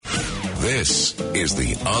This is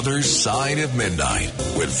The Other Side of Midnight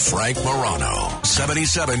with Frank Morano,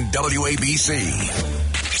 77 WABC.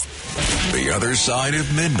 The Other Side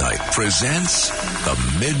of Midnight presents The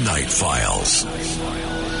Midnight Files.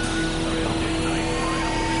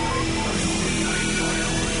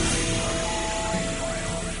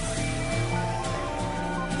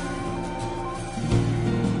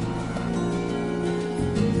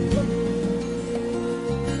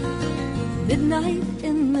 Midnight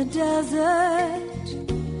in the desert,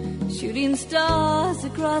 shooting stars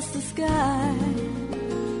across the sky.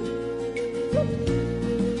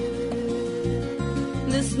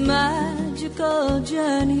 This magical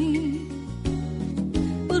journey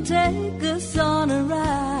will take us on a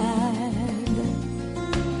ride,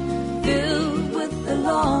 filled with the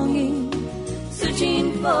longing,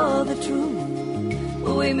 searching for the truth.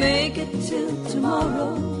 Will we make it till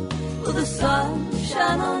tomorrow? Will the sun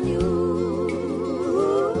shine on you?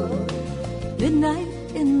 Midnight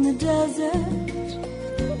in the desert,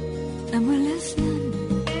 and we're listening.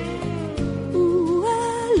 Ooh,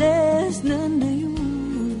 we're listening to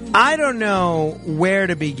you. I don't know where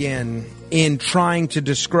to begin in trying to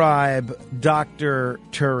describe Dr.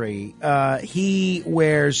 Turi. He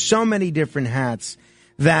wears so many different hats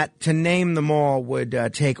that to name them all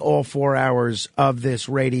would take all 4 hours of this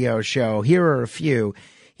radio show. Here are a few.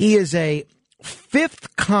 He is a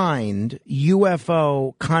fifth kind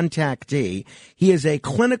UFO contactee. He is a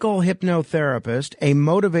clinical hypnotherapist, a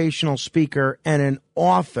motivational speaker, and an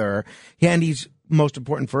author. And he's, most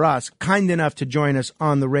important for us, kind enough to join us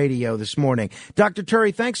on the radio this morning. Dr.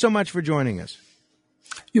 Turi, thanks so much for joining us.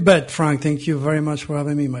 You bet, Frank. Thank you very much for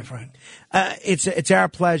having me, my friend. It's our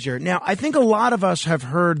pleasure. Now, I think a lot of us have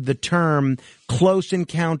heard the term close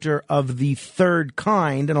encounter of the third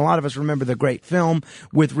kind, and a lot of us remember the great film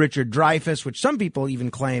with Richard Dreyfuss, which some people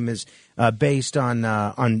even claim is based on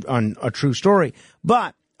a true story.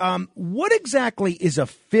 But what exactly is a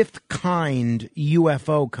fifth kind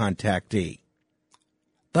UFO contactee?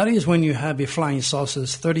 That is when you have a flying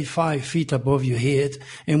saucers 35 feet above your head,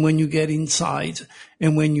 and when you get inside,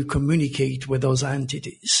 and when you communicate with those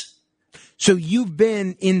entities. So you've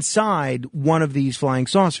been inside one of these flying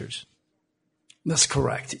saucers? That's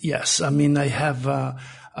correct, yes. I mean, I have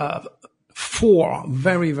 4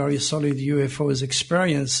 very, very solid UFOs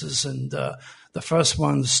experiences, and the first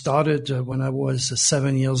one started when I was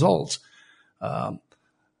 7 years old.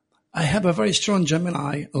 I have a very strong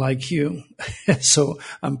Gemini like you, so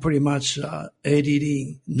I'm pretty much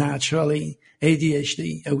ADD naturally,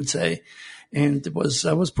 ADHD, I would say. And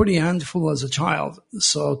I was pretty handful as a child.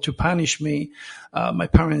 So to punish me, my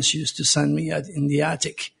parents used to send me in the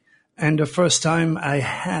attic. And the first time I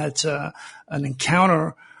had an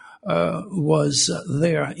encounter was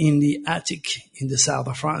there in the attic in the south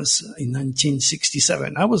of France in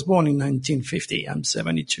 1967. I was born in 1950. I'm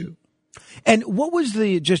 72. And what was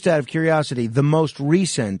just out of curiosity, the most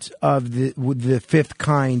recent of the fifth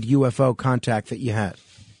kind UFO contact that you had?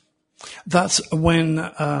 That's when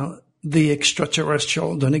the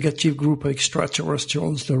extraterrestrial, the negative group of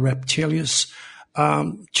extraterrestrials, the reptilians,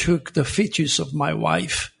 took the fetus of my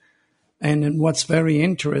wife. And what's very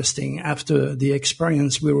interesting, after the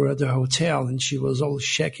experience, we were at the hotel and she was all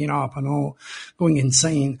shaking up and all going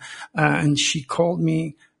insane. And she called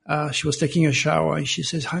me. She was taking a shower and she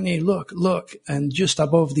says, honey, look. And just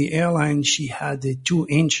above the airline, she had a 2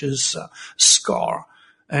 inches scar.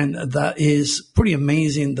 And that is pretty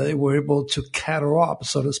amazing that they were able to cut her up,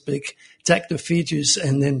 so to speak, take the fetus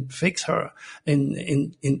and then fix her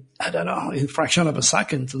in I don't know, in a fraction of a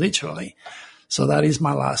second, literally. So that is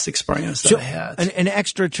my last experience that I had. An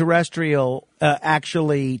extraterrestrial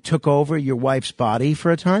actually took over your wife's body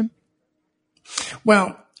for a time?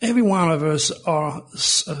 Well, every one of us are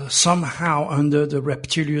somehow under the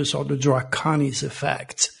reptilians or the draconis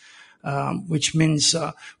effect, which means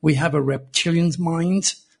we have a reptilian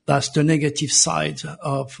mind. That's the negative side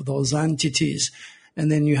of those entities.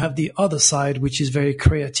 And then you have the other side, which is very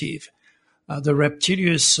creative. The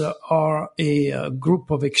reptilians are a group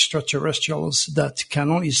of extraterrestrials that can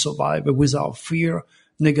only survive without fear,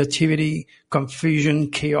 negativity, confusion,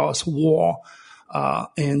 chaos, war.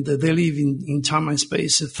 And they live in time and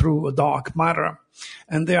space through a dark matter.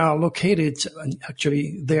 And they are located,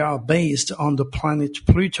 actually, they are based on the planet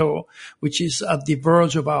Pluto, which is at the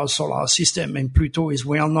verge of our solar system. And Pluto is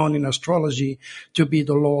well known in astrology to be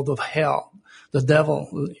the lord of hell, the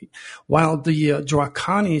devil, while the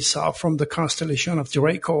Draconis are from the constellation of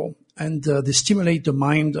Draco, and they stimulate the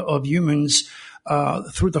mind of humans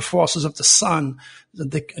through the forces of the sun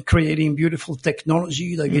They're creating beautiful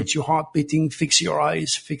technology that gets your heart beating, fix your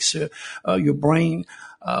eyes, fix your brain.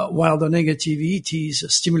 While the negativities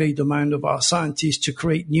stimulate the mind of our scientists to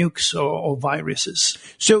create nukes or viruses.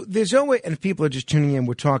 So there's always, and if people are just tuning in,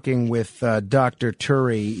 we're talking with Dr.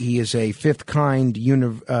 Turi. He is a fifth kind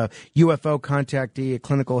UFO contactee, a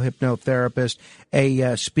clinical hypnotherapist,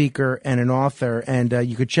 a speaker, and an author. And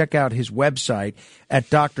you could check out his website at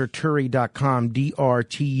drturi.com, drturi.com.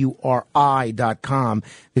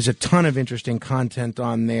 There's a ton of interesting content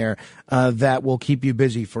on there that will keep you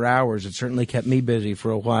busy for hours. It certainly kept me busy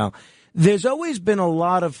for a while. There's always been a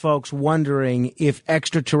lot of folks wondering if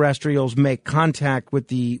extraterrestrials make contact with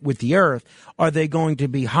the Earth, are they going to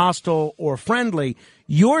be hostile or friendly?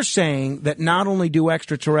 You're saying that not only do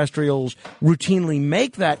extraterrestrials routinely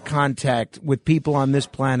make that contact with people on this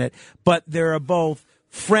planet, but there are both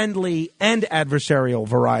friendly and adversarial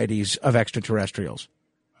varieties of extraterrestrials.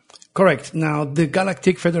 Correct. Now, the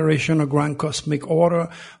Galactic Federation of Grand Cosmic Order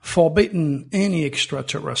forbidden any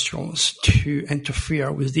extraterrestrials to interfere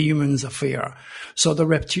with the humans' affair. So the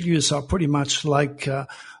reptilians are pretty much like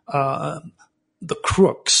the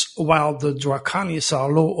crooks, while the Draconis are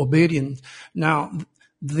law obedient. Now,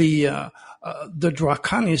 the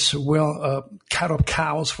Draconis will cut up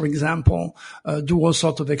cows, for example, do all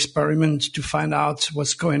sorts of experiments to find out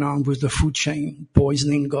what's going on with the food chain,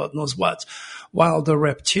 poisoning, God knows what. While the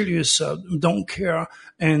reptilians don't care,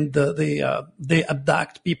 and they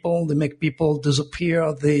abduct people, they make people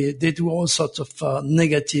disappear, they do all sorts of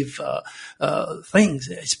negative things.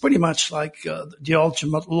 It's pretty much like the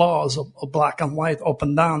ultimate laws of black and white, up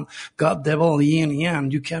and down, God, devil, yin,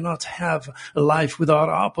 yang. You cannot have a life without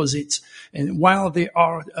opposites. And while there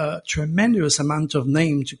are a tremendous amount of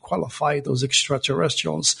names to qualify those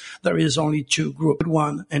extraterrestrials, there is only two groups, the good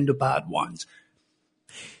one and the bad ones.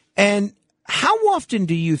 And how often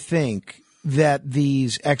do you think that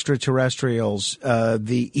these extraterrestrials,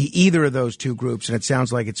 either of those two groups, and it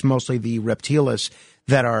sounds like it's mostly the reptiles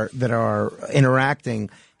that are interacting,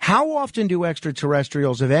 how often do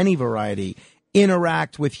extraterrestrials of any variety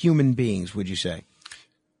interact with human beings, would you say?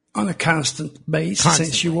 On a constant basis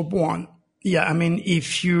since you were born. Yeah, I mean,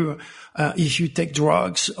 if you take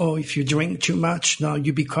drugs or if you drink too much, now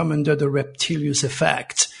you become under the reptilius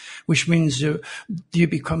effect, which means you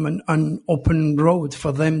become an open road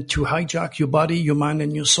for them to hijack your body, your mind,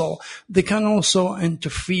 and your soul. They can also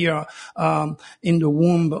interfere in the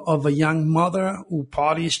womb of a young mother who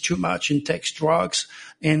parties too much and takes drugs,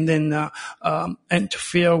 and then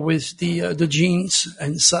interfere with the genes.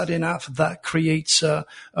 And sad enough, that creates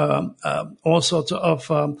all sorts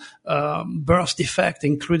of birth defect,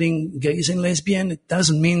 including gays and lesbians. It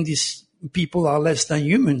doesn't mean these people are less than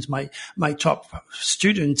humans. My top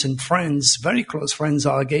students and friends, very close friends,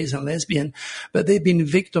 are gays and lesbian, but they've been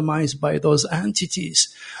victimized by those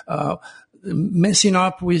entities. Messing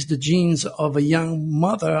up with the genes of a young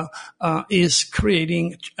mother is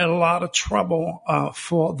creating a lot of trouble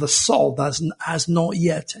for the soul that has not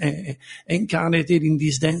yet incarnated in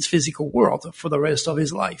this dense physical world for the rest of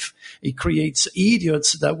his life. It creates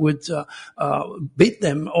idiots that would beat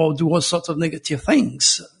them or do all sorts of negative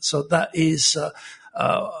things. So that is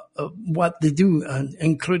what they do,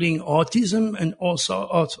 including autism and also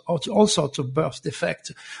all sorts of birth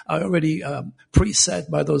defects are already preset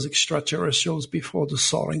by those extraterrestrials before the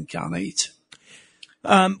soul incarnate.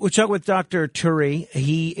 We'll talk with Dr. Turi.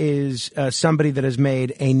 He is somebody that has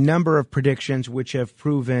made a number of predictions which have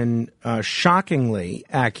proven shockingly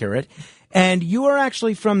accurate. And you are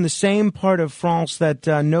actually from the same part of France that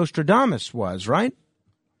Nostradamus was, right?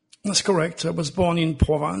 That's correct. I was born in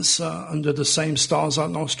Provence under the same stars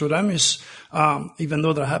as Nostradamus, even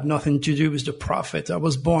though they have nothing to do with the prophet. I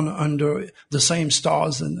was born under the same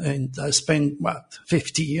stars, and I spent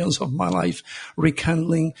 50 years of my life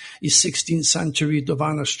rekindling his 16th century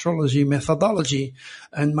divine astrology methodology.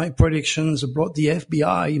 And my predictions brought the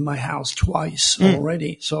FBI in my house twice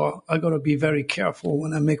already. So I got to be very careful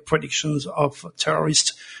when I make predictions of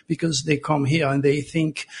terrorists, because they come here and they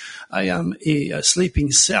think I am a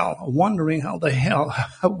sleeping cell, wondering how the hell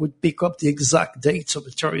I would pick up the exact dates of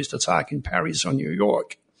a terrorist attack in Paris or New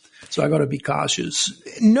York. So I got to be cautious.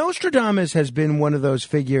 Nostradamus has been one of those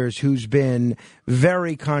figures who's been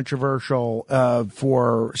very controversial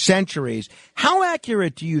for centuries. How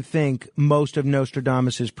accurate do you think most of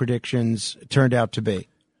Nostradamus's predictions turned out to be?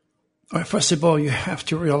 First of all, you have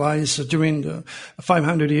to realize that during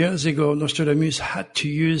 500 years ago, Nostradamus had to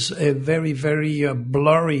use a very, very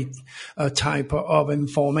blurry type of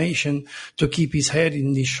information to keep his head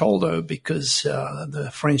in his shoulder, because the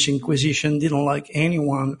French Inquisition didn't like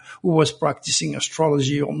anyone who was practicing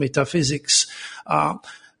astrology or metaphysics.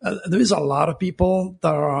 there is a lot of people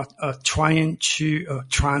that are trying to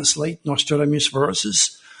translate Nostradamus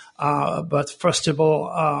verses. But first of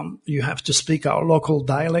all, you have to speak our local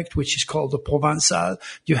dialect, which is called the Provençal.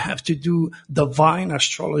 You have to do divine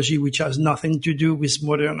astrology, which has nothing to do with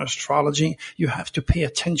modern astrology. You have to pay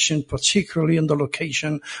attention, particularly in the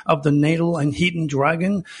location of the natal and hidden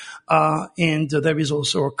dragon. And there is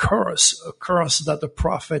also a curse that the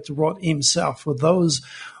prophet wrote himself for those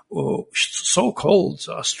so-called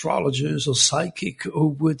astrologers or psychic who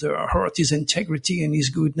would hurt his integrity and his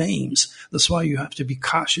good names. That's why you have to be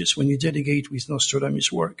cautious when you dedicate with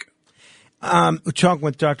Nostradamus work. We're talking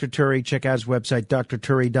with Dr. Turi. Check out his website,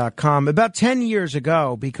 drturi.com. About 10 years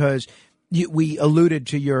ago, because we alluded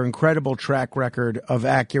to your incredible track record of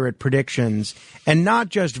accurate predictions, and not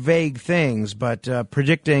just vague things, but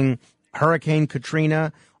predicting Hurricane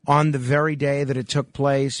Katrina on the very day that it took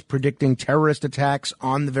place, predicting terrorist attacks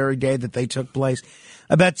on the very day that they took place.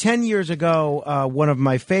 About 10 years ago, one of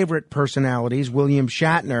my favorite personalities, William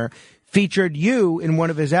Shatner, featured you in one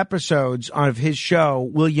of his episodes of his show,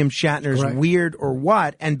 William Shatner's Correct. Weird or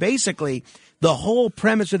What. And basically, the whole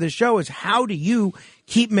premise of the show is, how do you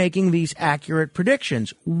keep making these accurate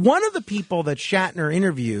predictions? One of the people that Shatner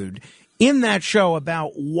interviewed in that show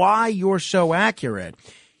about why you're so accurate,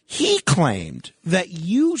 he claimed that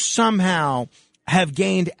you somehow have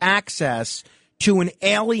gained access to an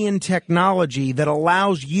alien technology that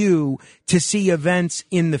allows you to see events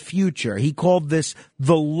in the future. He called this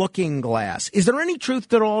the looking glass. Is there any truth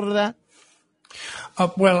to all of that?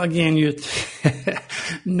 Well, again,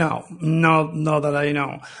 no, that I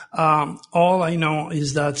know. All I know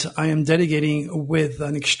is that I am dedicating with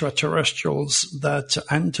an extraterrestrials that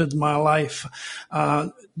entered my life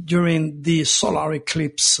during the solar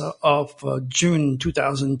eclipse of June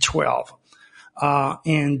 2012.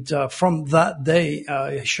 And from that day,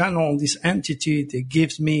 I channel this entity that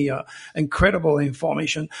gives me incredible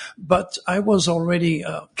information. But I was already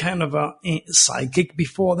kind of a psychic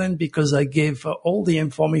before then, because I gave all the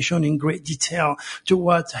information in great detail to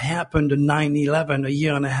what happened in 9/11 a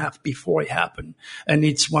year and a half before it happened. And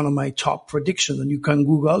it's one of my top predictions. And you can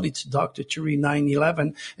Google it, Dr. Turi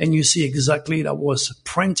 9/11, and you see exactly that was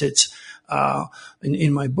printed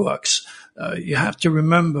in my books. You have to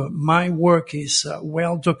remember, my work is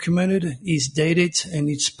well documented, is dated, and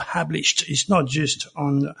it's published. It's not just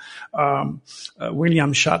on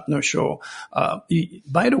William Shatner show.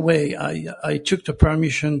 By the way, I took the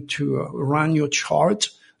permission to run your chart.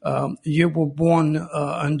 You were born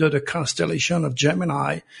under the constellation of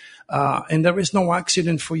Gemini, and there is no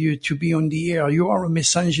accident for you to be on the air. You are a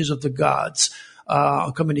messenger of the gods.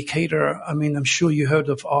 A communicator. I mean, I'm sure you heard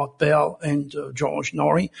of Art Bell and George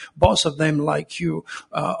Norrie. Both of them, like you,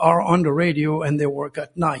 are on the radio, and they work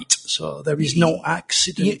at night. So there is no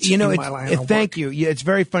accident in my line of work. Thank you. Yeah, it's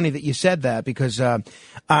very funny that you said that, because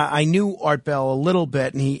I knew Art Bell a little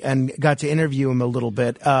bit, and got to interview him a little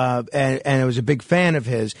bit, and I was a big fan of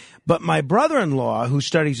his. But my brother-in-law, who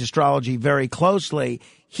studies astrology very closely,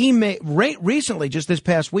 he recently, just this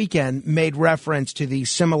past weekend, made reference to the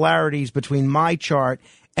similarities between my chart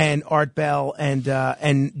and Art Bell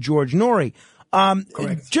and George Norrie.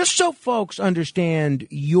 Correct. Just so folks understand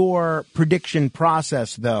your prediction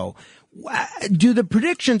process, though, do the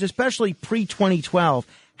predictions, especially pre-2012,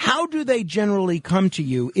 how do they generally come to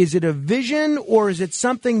you? Is it a vision, or is it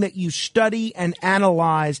something that you study and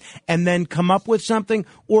analyze and then come up with something,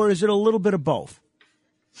 or is it a little bit of both?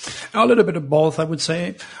 A little bit of both, I would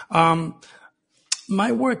say.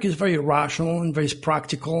 My work is very rational and very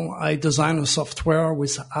practical. I design a software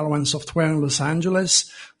with Alwan Software in Los Angeles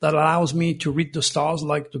that allows me to read the stars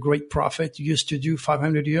like the great prophet used to do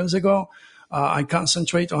 500 years ago. I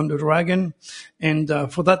concentrate on the dragon. And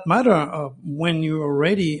for that matter, when you are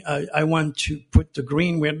ready, I want to put the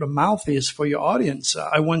green where the mouth is for your audience.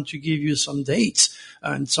 I want to give you some dates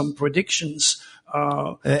and some predictions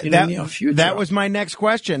in the near future. That was my next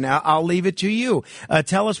question. I'll leave it to you.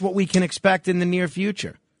 Tell us what we can expect in the near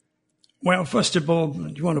future. Well, first of all,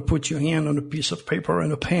 you want to put your hand on a piece of paper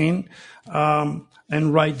and a pen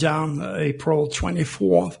and write down April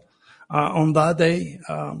 24th. On that day,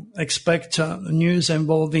 expect news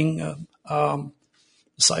involving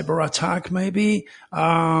cyber attack, maybe.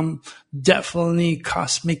 Definitely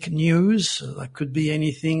cosmic news. That could be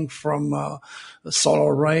anything from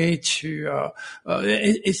solar ray to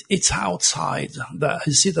it's outside. That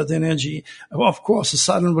you see that energy. Of course, a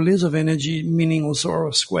sudden release of energy, meaning also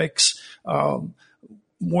earthquakes.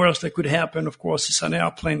 Worst that could happen, of course, is an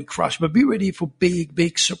airplane crash. But be ready for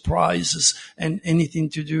big surprises and anything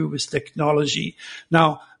to do with technology.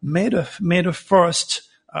 Now, May the 1st,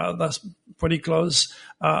 That's pretty close.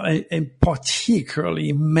 And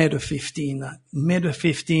particularly May 15. May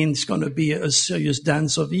 15 is going to be a serious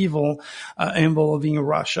dance of evil involving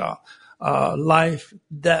Russia. Life,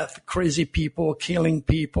 death, crazy people killing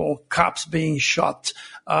people, cops being shot,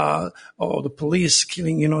 or the police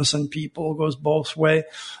killing innocent people, goes both ways.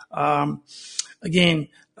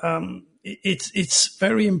 It's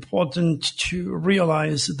very important to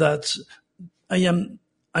realize that I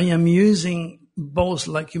am using both,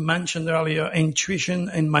 like you mentioned earlier, intuition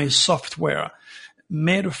and my software.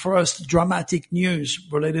 May the 1st, dramatic news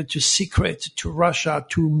related to secret, to Russia,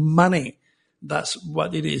 to money. That's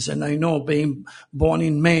what it is. And I know being born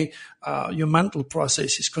in May, your mental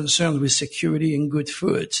process is concerned with security and good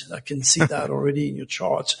food. I can see that already in your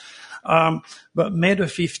charts. But May the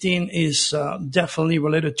 15th is definitely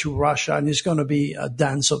related to Russia, and it's going to be a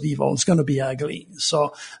dance of evil. It's going to be ugly.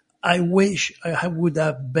 So I wish I would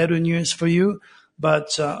have better news for you,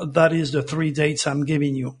 but that is the 3 dates I'm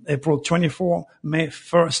giving you: April 24th, May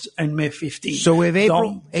 1st, and May 15th. So with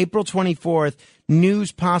April 24th,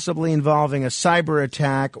 news possibly involving a cyber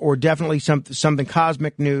attack, or definitely something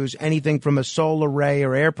cosmic news, anything from a solar ray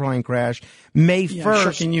or airplane crash. May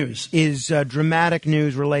 1st news is dramatic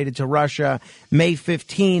news related to Russia. May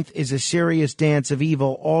 15th is a serious dance of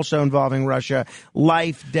evil, also involving Russia.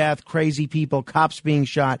 Life, death, crazy people, cops being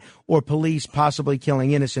shot, or police possibly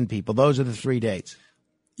killing innocent people. Those are the 3 dates.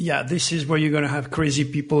 Yeah, this is where you're going to have crazy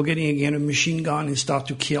people getting again a machine gun and start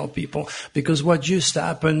to kill people. Because what just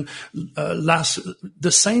happened the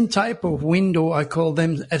same type of window, I call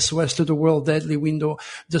them SOS to the world, deadly window,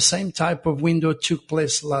 the same type of window took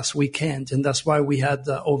place last weekend. And that's why we had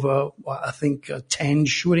over, 10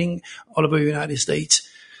 shooting all over the United States.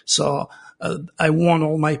 So I warn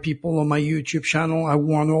all my people on my YouTube channel. I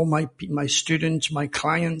warn all my students, my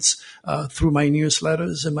clients, through my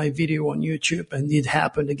newsletters and my video on YouTube, and it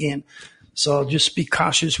happened again. So just be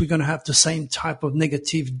cautious. We're going to have the same type of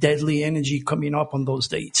negative, deadly energy coming up on those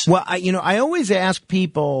dates. Well, I always ask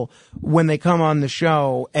people when they come on the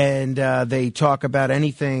show and they talk about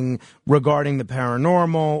anything regarding the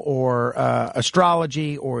paranormal or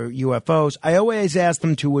astrology or UFOs, I always ask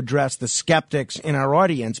them to address the skeptics in our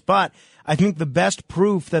audience. But I think the best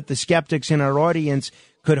proof that the skeptics in our audience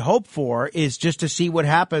could hope for is just to see what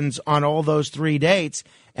happens on all those 3 dates.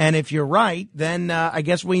 And if you're right, then I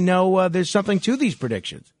guess we know there's something to these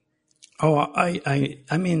predictions. Oh,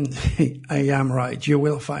 I mean, I am right. You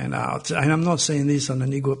will find out. And I'm not saying this on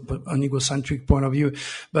an egocentric point of view,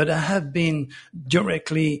 but I have been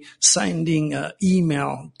directly sending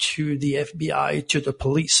email to the FBI, to the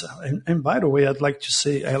police. And by the way, I'd like to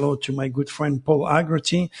say hello to my good friend Paul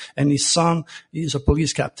Aggerty and his son. He's a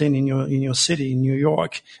police captain in your city, in New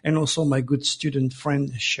York. And also my good student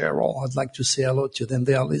friend Cheryl. I'd like to say hello to them.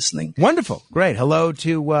 They are listening. Wonderful. Great. Hello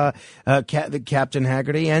to Captain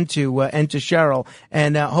Haggerty and to Cheryl,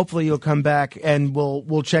 and hopefully you'll come back and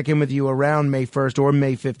we'll check in with you around May 1st or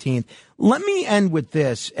May 15th. Let me end with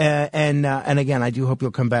this, and again, I do hope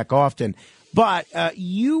you'll come back often. But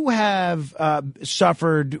you have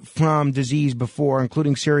suffered from disease before,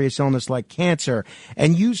 including serious illness like cancer,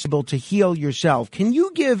 and you're able to heal yourself. Can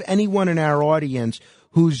you give anyone in our audience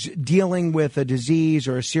who's dealing with a disease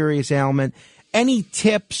or a serious ailment any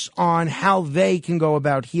tips on how they can go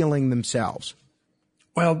about healing themselves?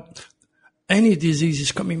 Well, any disease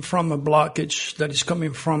is coming from a blockage that is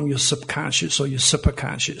coming from your subconscious or your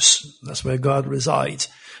superconscious. That's where God resides.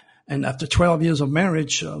 And after 12 years of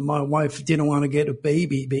marriage, my wife didn't want to get a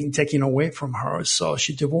baby being taken away from her, so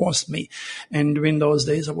she divorced me. And during those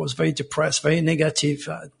days, I was very depressed, very negative,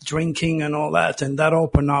 drinking and all that, and that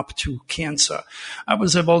opened up to cancer. I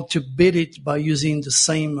was able to beat it by using the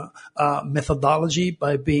same methodology,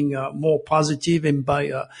 by being more positive and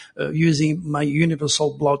by using my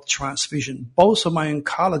universal blood transfusion. Both of my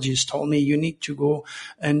oncologists told me you need to go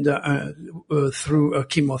and through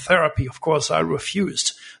chemotherapy. Of course, I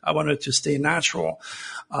refused. I wanted to stay natural.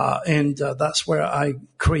 And that's where I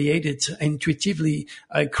created, intuitively,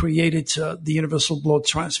 the universal blood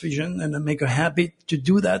transfusion, and I make a habit to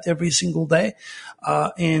do that every single day.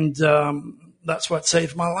 And that's what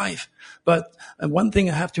saved my life. But one thing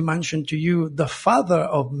I have to mention to you, the father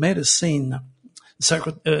of medicine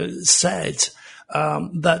said,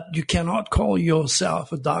 that you cannot call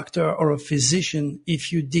yourself a doctor or a physician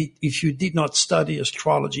if you did not study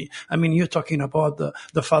astrology. I mean, you're talking about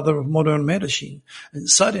the father of modern medicine. And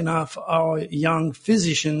sad enough, our young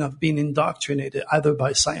physicians have been indoctrinated either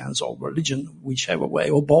by science or religion, whichever way,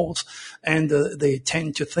 or both. And they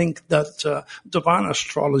tend to think that divine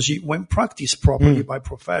astrology, when practiced properly by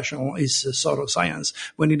professionals, is a sort of science,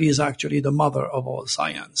 when it is actually the mother of all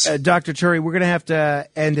science. Dr. Turi, we're going to have to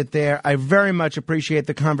end it there. I very much appreciate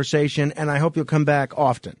the conversation, and I hope you'll come back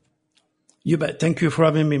often. You bet. Thank you for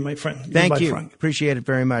having me, my friend. Thank Goodbye, you. Frank. Appreciate it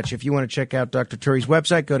very much. If you want to check out Dr. Turi's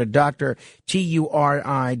website, go to drturi.com,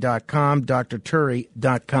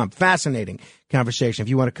 drturi.com. Fascinating conversation. If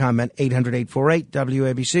you want to comment,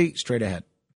 800-848-WABC. Straight ahead.